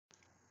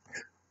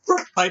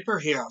Piper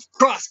here of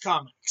Cross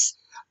Comics.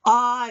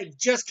 I've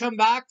just come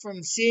back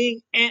from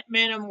seeing Man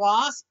and The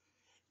Wasp.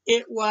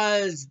 It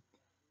was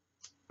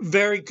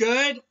very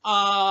good.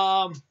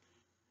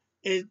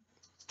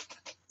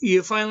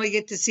 You finally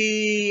get to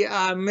see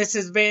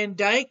Mrs. Van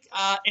Dyke,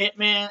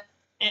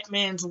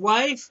 Ant-Man's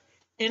wife,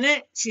 in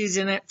it. She's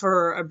in it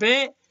for a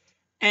bit,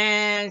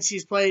 and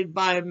she's played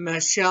by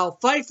Michelle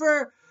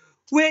Pfeiffer,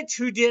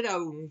 who did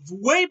a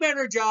way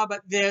better job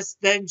at this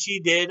than she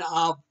did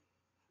of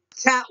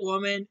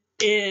Catwoman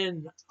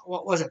in,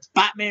 what was it,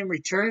 Batman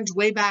Returns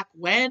way back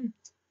when?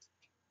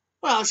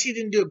 Well, she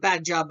didn't do a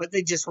bad job, but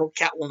they just wrote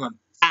Catwoman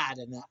bad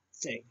in that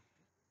thing,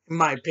 in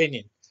my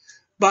opinion.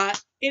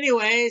 But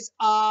anyways,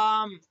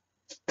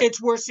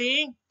 it's worth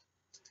seeing.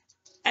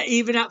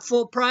 Even at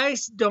full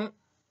price, don't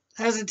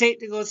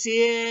hesitate to go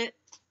see it.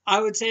 I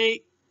would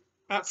say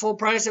at full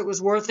price, it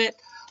was worth it.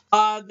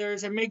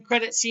 There's a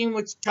mid-credit scene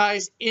which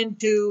ties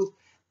into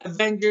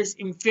Avengers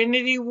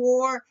Infinity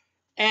War,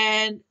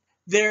 and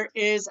there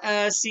is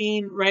a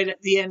scene right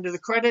at the end of the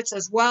credits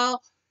as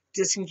well,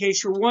 just in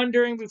case you're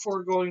wondering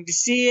before going to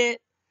see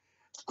it.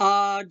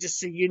 Just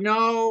so you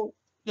know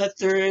that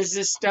there is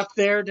this stuff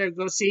there to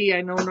go see.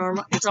 I know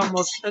it's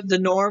almost the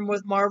norm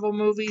with Marvel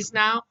movies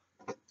now.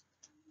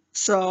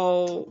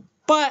 So,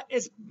 but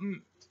it's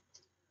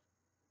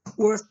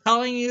worth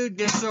telling you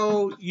just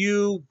so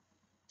you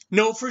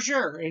know for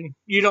sure and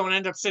you don't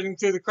end up sitting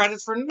through the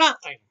credits for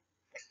nothing.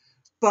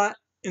 But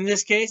in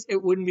this case,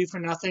 it wouldn't be for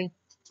nothing.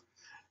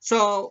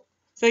 So,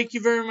 thank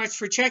you very much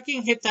for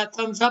checking. Hit that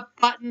thumbs up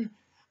button.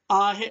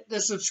 Hit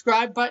the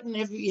subscribe button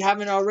if you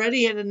haven't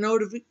already. Hit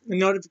the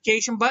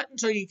notification button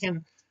so you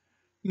can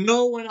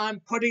know when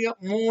I'm putting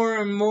up more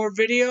and more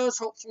videos.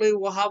 Hopefully,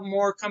 we'll have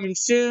more coming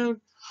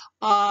soon.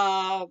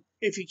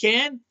 If you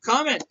can,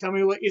 comment. Tell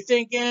me what you're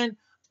thinking.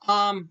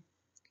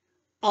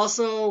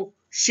 Also,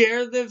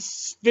 share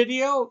this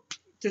video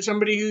to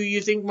somebody who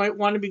you think might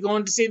want to be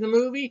going to see the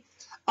movie.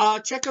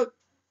 Check out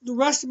the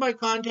rest of my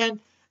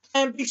content.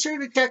 And be sure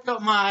to check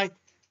out my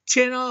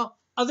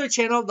other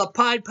channel, The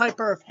Pied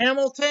Piper of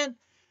Hamilton.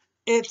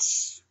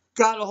 It's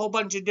got a whole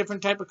bunch of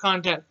different type of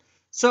content.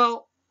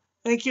 So,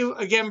 thank you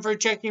again for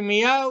checking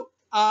me out.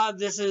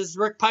 This is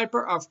Rick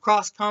Piper of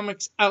Cross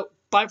Comics out.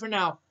 Bye for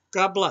now.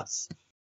 God bless.